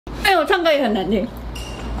我唱歌也很难听。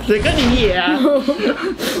谁跟你野啊？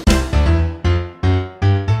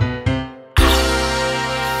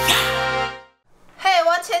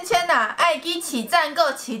我芊芊呐，爱记起赞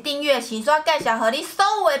购、起订阅、起刷介绍，和你所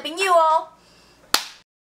有的朋友哦。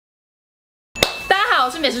大家好，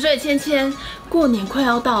我是美食税的芊芊。过年快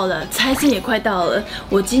要到了，财神也快到了。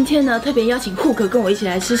我今天呢特别邀请Hook跟我一起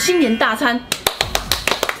来吃新年大餐。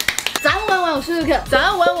早安午安晚安，我是Hook。早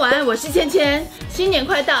安午安晚安，我是芊芊。新年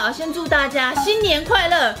快到，先祝大家新年快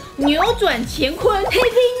乐，扭转乾坤 ，Happy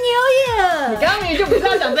New Year！ 你刚刚明明就不是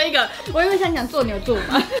要讲这一个，我以为想讲做牛做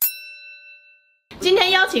马。今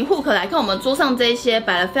天邀请Hook来看我们桌上这些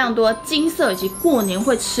摆了非常多金色以及过年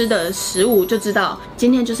会吃的食物，就知道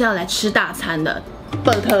今天就是要来吃大餐的。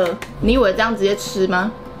But 你以为这样直接吃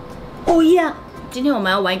吗？不要。今天我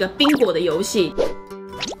们要玩一个宾果的游戏。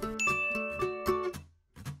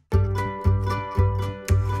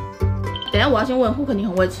等一下我要先问Hook，你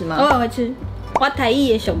很会吃吗？我很会吃，我台语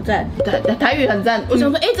也熊赞。对，台语很赞。我想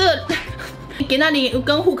说，这个。给那里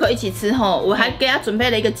跟Hook一起吃吼，我还给他准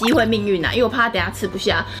备了一个机会命运因为我怕他等下吃不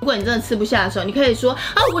下。如果你真的吃不下的时候，你可以说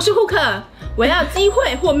啊，我是Hook，我要机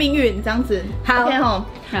会或命运这样子。好 ，OK 吼，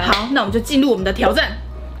好，那我们就进入我们的挑战。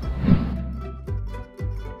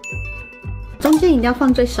中间一定要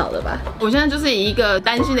放最少的吧？我现在就是以一个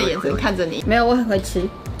担心的眼神看着你。没有，我很会吃，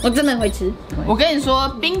我真的很会吃。我跟你说，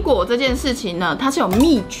宾果这件事情呢，它是有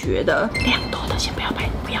秘诀的，量多的先不要摆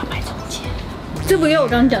中间。这不用我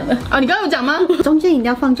刚刚讲的啊？你刚刚有讲吗？中间一定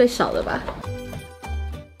要放最少的吧？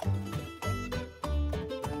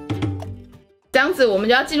这样子我们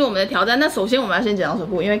就要进入我们的挑战。那首先我们要先剪刀手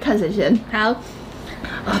布，因为看谁先。好。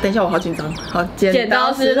啊，等一下我好紧张。好，剪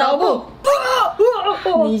刀石头布。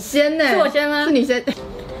你先呢？是我先吗？是你先。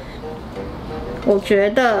我觉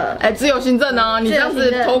得，自由行政哦，你这样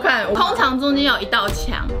子偷看。通常中间有一道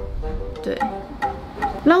墙。对。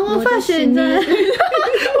让我发现呢。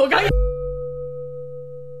我刚。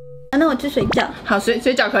那我吃水饺。好，水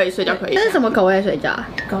饺可以，水饺可以。这是什么口味的水饺啊？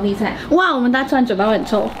高丽菜。哇，我们大家突然嘴巴会很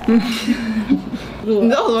臭。你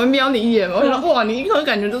知道我怎么瞄你一眼吗？我想哇，你一口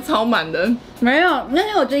感觉都超满的。没有，那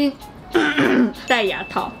因为我最近戴牙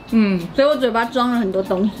套，所以我嘴巴装了很多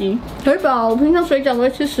东西。可以吧？我平常水饺都会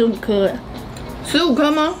吃15颗哎。15颗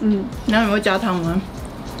吗？那你会加汤吗？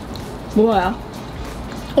不会啊，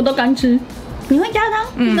我都干吃。你会加汤？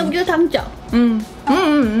那不就是汤饺？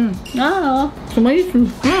啊，什么意思？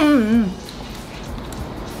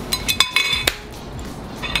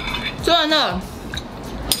做完了。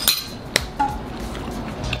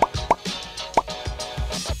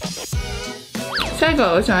下一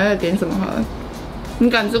个我想要点什么好了？你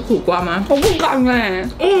敢吃苦瓜吗？我不敢哎。人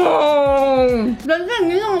生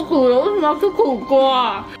已经那么苦了，为什么要吃苦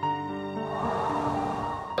瓜？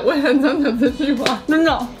我也很常讲这句话，真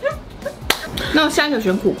的。那我下一个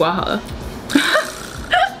选苦瓜好了。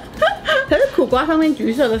可是苦瓜上面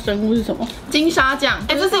橘色的生物是什么？金沙酱。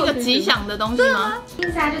这是一个吉祥的东西吗？金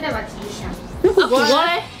沙就代表吉祥。那苦瓜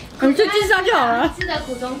嘞？你吃金沙就好了。吃的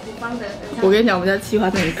苦中苦方的。我跟你讲，我们家企划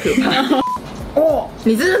真的很可怕。哦，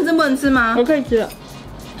你是认真不能吃吗？我可以吃了。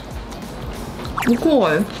不错我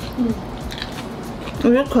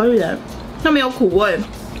觉得可以的。它没有苦味，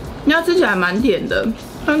它吃起来蛮甜的，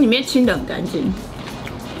它里面清得很干净。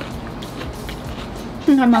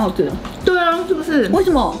还蛮好吃的。对啊，是不是？为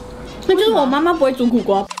什么？那就是我妈妈不会煮苦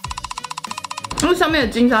瓜。因为上面的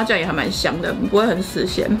金沙酱也还蛮香的，不会很死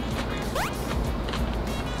咸。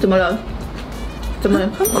怎么了？怎么了？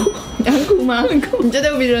很苦？你很苦吗？很苦。你觉得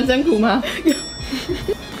有比人生苦吗？有。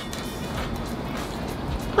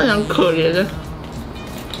非常可怜的。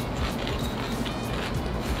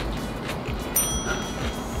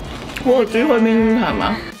我有机会命运卡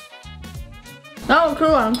吗？然后我吃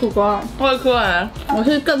完苦瓜，我也吃完了，我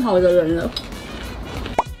是更好的人了。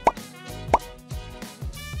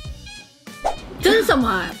这是什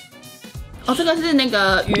么？哦，这个是那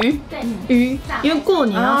个鱼，鱼，因为过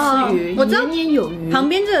年要吃鱼，我知道年年有余。旁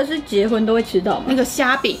边这个是结婚都会吃到吗？那个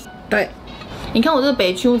虾饼，对，你看我这个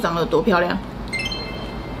北区长得有多漂亮，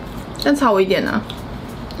但差我一点啊。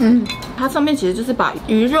它上面其实就是把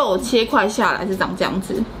鱼肉切块下来，是长这样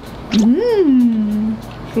子。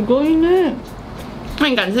すごいね。那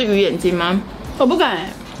你敢吃鱼眼睛吗？我不敢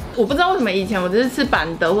我不知道为什么以前我只是吃板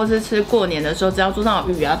德或是吃过年的时候，只要桌上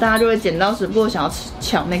有鱼啊，大家就会剪刀石头想要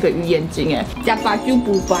抢那个鱼眼睛加把酒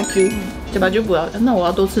补把酒，加把酒补要，那我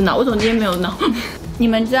要多吃脑，为什么今天没有脑？你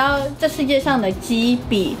们知道这世界上的鸡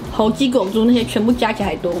比猴鸡狗猪那些全部加起来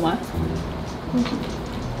还多吗？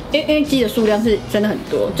因为鸡的数量是真的很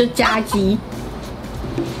多，就加鸡。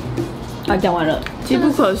讲完了。鸡不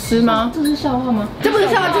可吃吗？这是笑话吗？这不是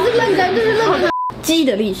笑话，这是认真，这是认真。鸡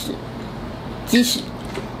的历史，鸡史。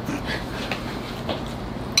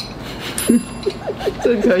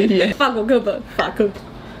这可以耶。法国课本，法课。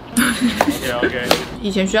OK。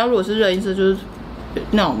以前学校如果是热音社，就是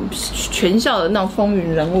那种全校的那种风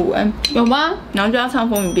云人物哎，有吗？然后就要唱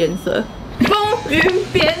风云变色。风云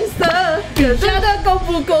变色，各家的够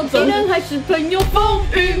不够重？依然还是朋友，风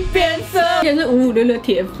云变色。也是556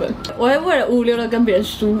铁粉，我会为了556跟别人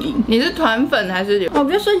输赢。你是团粉还是？我觉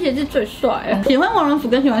得孙杰志最帅，喜欢王仁甫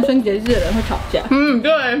跟喜欢孙杰志的人会吵架。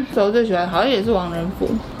对，我最喜欢好像也是王仁甫，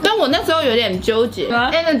但我那时候有点纠结。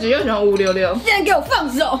Energy 又喜欢566，现在给我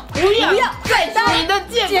放手！不要再当你的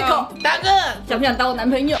借口，大哥，想不想当我男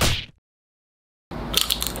朋友？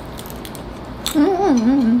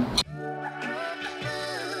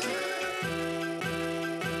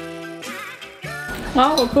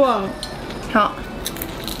好，我做了。好。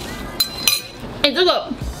这个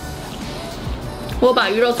我把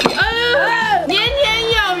鱼肉吃。年年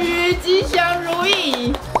有余，吉祥如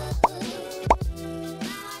意。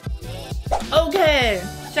OK，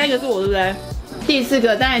 下一个是我对不对？第4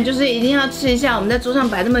个当然就是一定要吃一下，我们在桌上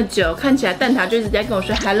摆那么久，看起来蛋挞就一直在跟我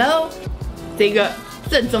说 hello。这个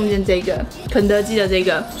正中间这个肯德基的这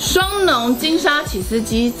个双浓金沙起司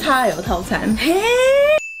鸡 XL 套餐。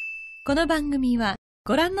この番組は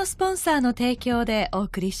ご覧のスポンサーの提供でお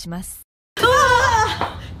送りします。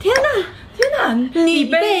天哪，你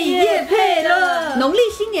被业配了！农历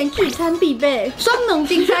新年聚餐必备，双浓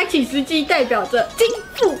金沙起司鸡代表着金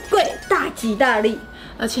富贵，大吉大利。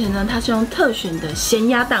而且呢，它是用特选的咸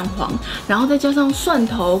鸭蛋黄，然后再加上蒜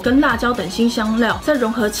头跟辣椒等新香料，再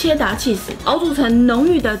融合切达起司，熬煮成浓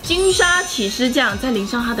郁的金沙起司酱，再淋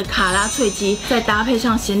上它的卡拉脆鸡，再搭配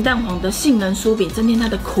上咸蛋黄的杏仁酥饼，增添它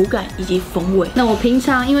的口感以及风味。那我平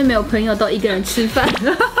常因为没有朋友，都一个人吃饭，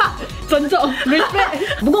尊重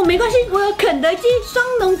respect。不过没关系，我有肯德基双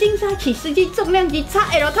浓金沙起司鸡重量级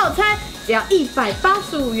XL 套餐，只要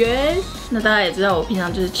185元。那大家也知道我平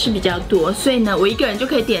常就是吃比较多，所以呢，我一个人就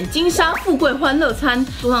可以点金沙富贵欢乐餐，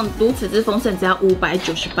桌上如此之丰盛，只要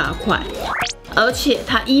598块。而且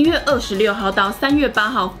它1月26号到3月8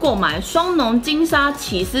号购买双浓金沙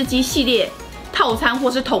起司鸡系列套餐或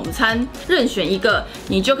是统餐，任选一个，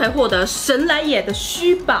你就可以获得神来也的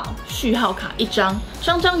虚宝序号卡1张，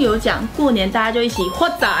张张有奖。过年大家就一起发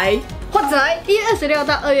财！或者1月26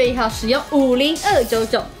到2月1号使用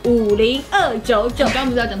50299，50299。你刚刚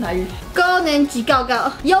不是要讲台语？高年级告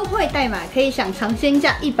告，优惠代码可以享尝鲜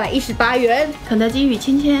价118元。肯德基与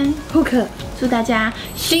千千Hook，祝大家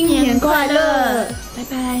新年快乐，拜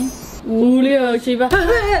拜。 5、6、7、8。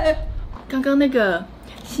刚刚那个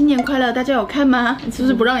新年快乐，大家有看吗？是不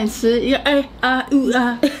是不让你吃一个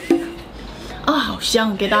好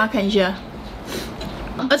香，给大家看一下。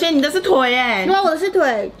而且你的是腿耶，对啊，我的是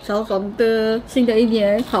腿，爽爽的。新的一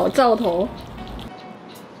年好兆头。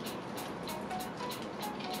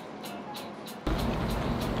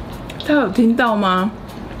大家有听到吗？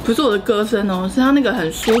不是我的歌声哦，是它那个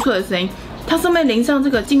很酥脆的声音。它上面淋上这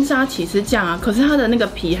个金沙起司酱啊，可是它的那个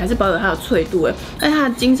皮还是保有它的脆度哎，而且它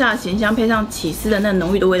的金沙的咸香配上起司的那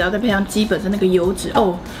浓郁的味道，再配上鸡本身那个油脂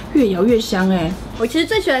哦，越咬越香哎。我其实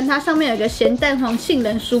最喜欢它上面有一个咸蛋黄杏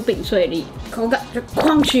仁酥饼脆粒，口感就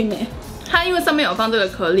狂群哎。它因为上面有放这个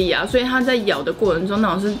颗粒啊，所以它在咬的过程中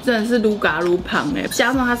那种是真的是撸嘎撸胖哎，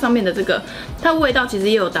加上它上面的这个，它的味道其实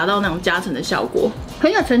也有达到那种加成的效果，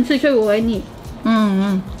很有层次却不会腻。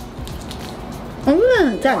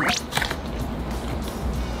赞。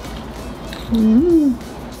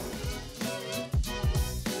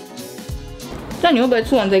那你会不会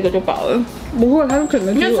吃完这个就饱了？不会，它是肯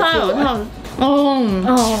德基。因为它有套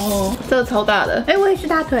这个超大的。我也是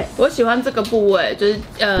大腿。我喜欢这个部位，就是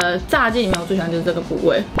炸鸡里面我最喜欢就是这个部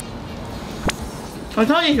位。我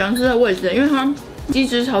超级喜欢吃的位置，因为它鸡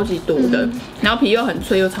汁超级多的，然后皮又很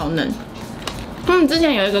脆又超嫩。之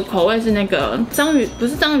前有一个口味是那个章鱼，不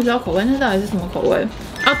是章鱼烧口味，那到底是什么口味？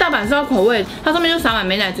大阪烧口味，它上面就撒满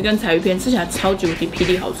美乃滋跟柴鱼片，吃起来超级无敌霹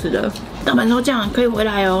雳好吃的。大阪烧酱可以回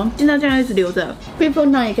来哦，金沙酱一直留着，避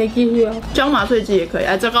风塘也可以继续哦，椒麻脆鸡也可以。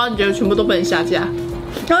糟糕，你觉得全部都不能下架？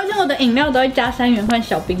然后像我的饮料都会加3元换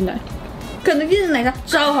小冰奶，肯德基的奶茶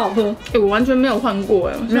超好喝。我完全没有换过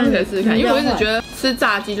我现在可以试试看，因为我一直觉得吃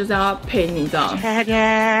炸鸡就是要配，你知道？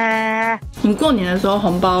你过年的时候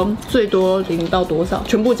红包最多领到多少？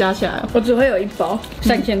全部加起来，我只会有1包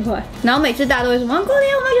3000块，然后每次大家都会说，过年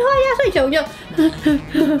我们去花压岁钱，我就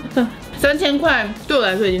3000块对我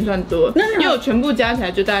来说已经算多，因为我全部加起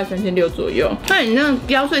来就大概3600左右。那你那个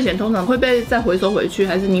压岁钱通常会被再回收回去，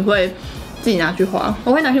还是你会自己拿去花？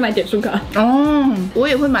我会拿去买点数卡。我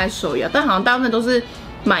也会买手摇，但好像大部分都是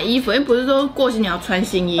买衣服，因为不是说过新年要穿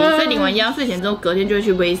新衣，所以领完压岁钱之后隔天就会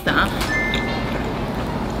去微莎。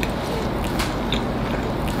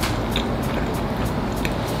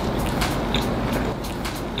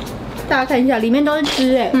大家看一下，里面都是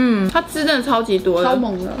汁哎。它汁真的超级多的，超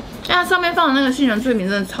猛的。它上面放的那个杏仁脆饼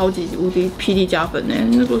真的超级无敌霹雳加分哎，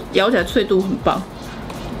那个咬起来脆度很棒。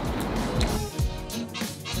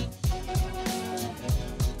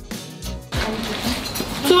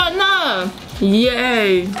吃完了，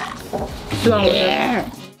耶！吃完了。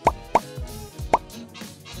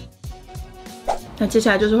那接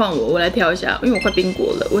下来就是换我来挑一下，因为我快冰果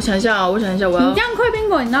了。我想一下，我要。你这样快冰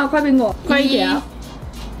果，你哪有快冰果？快一点啊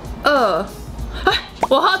！2，哎，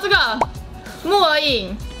我喝这个木耳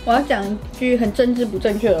饮。我要讲一句很政治不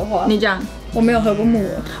正确的话。你讲。我没有喝过木耳。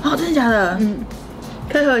哦，真的假的？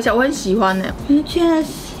可以喝一下，我很喜欢呢。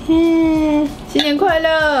新年快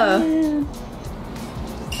乐！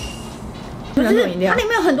不是，它里面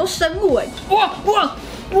有很多生物哎！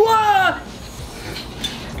哇！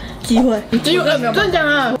机会，真的假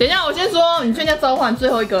的？等一下，我先说，你全家召唤最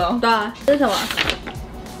后一个哦。对啊，这是什么？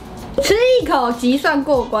吃一口即算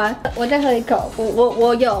过关。我再喝一口，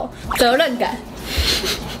我有责任感。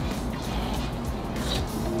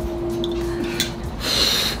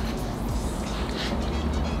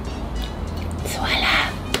吃完了，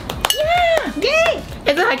耶！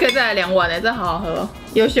哎，这还可以再来2碗哎，这好好喝哦，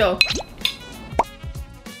优秀。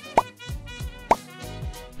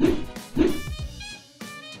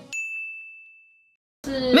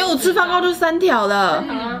没有，我吃饭糕就3条了。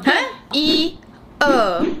1、2，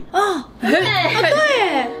哦，对，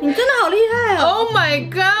你真的好厉害哦 ！Oh my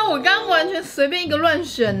god， 我刚刚完全随便一个乱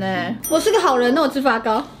选呢。我是个好人，那我吃发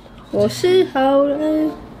糕。我是好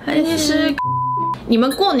人，还是？你们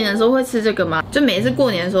过年的时候会吃这个吗？就每一次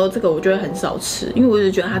过年的时候，这个我就会很少吃，因为我一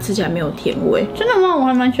直觉得它吃起来没有甜味。真的吗？我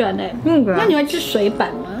还蛮喜欢的。那你会吃水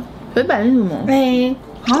板吗？水板是什么？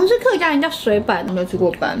好像是客家人叫水板，我没有吃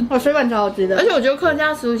过板。哦，水板超好吃的。而且我觉得客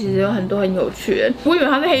家食物其实有很多很有趣，我以为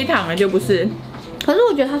它是黑糖就不是。可是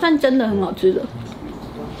我觉得它算真的很好吃的。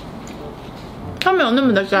它没有那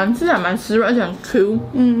么的干，吃起来蛮湿润，而且很 Q。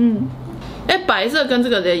哎，白色跟这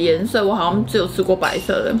个的颜色，我好像只有吃过白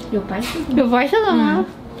色的。有白色的吗？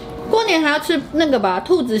过年还要吃那个吧，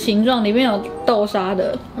兔子形状，里面有豆沙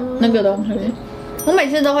的那个东西。我每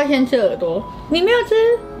次都会先吃耳朵。你没有吃？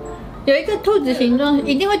有一个兔子形状，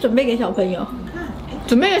一定会准备给小朋友。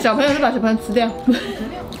准备给小朋友，就把小朋友吃掉。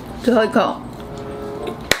最后一口。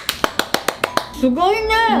すごい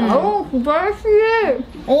ね。哦，素晴らしい。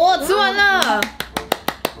哦，吃完了。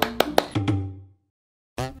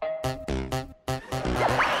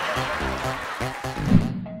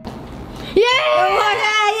耶！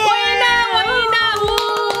我赢了！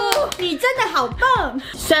你真的好棒。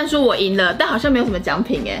虽然说我赢了，但好像没有什么奖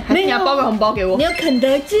品哎，还是你要包个红包给我？你有肯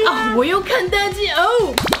德基啊！我有肯德基哦。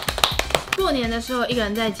过年的时候一个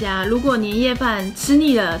人在家，如果年夜饭吃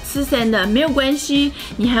腻了、吃咸的没有关系，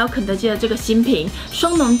你还有肯德基的这个新品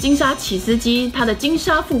双浓金沙起司鸡，它的金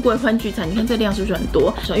沙富贵欢聚餐，你看这量是不是很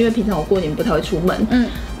多？因为平常我过年不太会出门，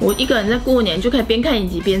我一个人在过年就可以边看影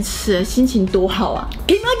集边吃，心情多好啊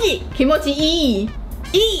 ！Kimochi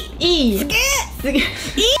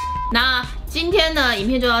那今天呢，影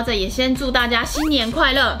片就到这，也先祝大家新年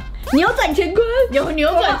快乐！扭转乾坤，有扭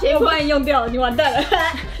转乾坤，我把你用掉了，你完蛋了。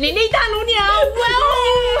你力大如鸟，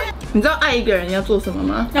哇！你知道爱一个人要做什么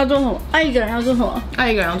吗？要做什么？爱一个人要做什么？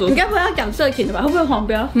爱一个人要做什么？你该不会要讲色情的吧？会不会黄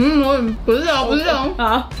标？我不是哦，不是哦。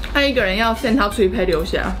好，爱一个人要扇他脆胚留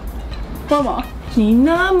下。为什么？你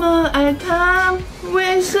那么爱他，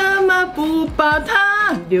为什么不把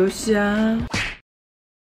他留下？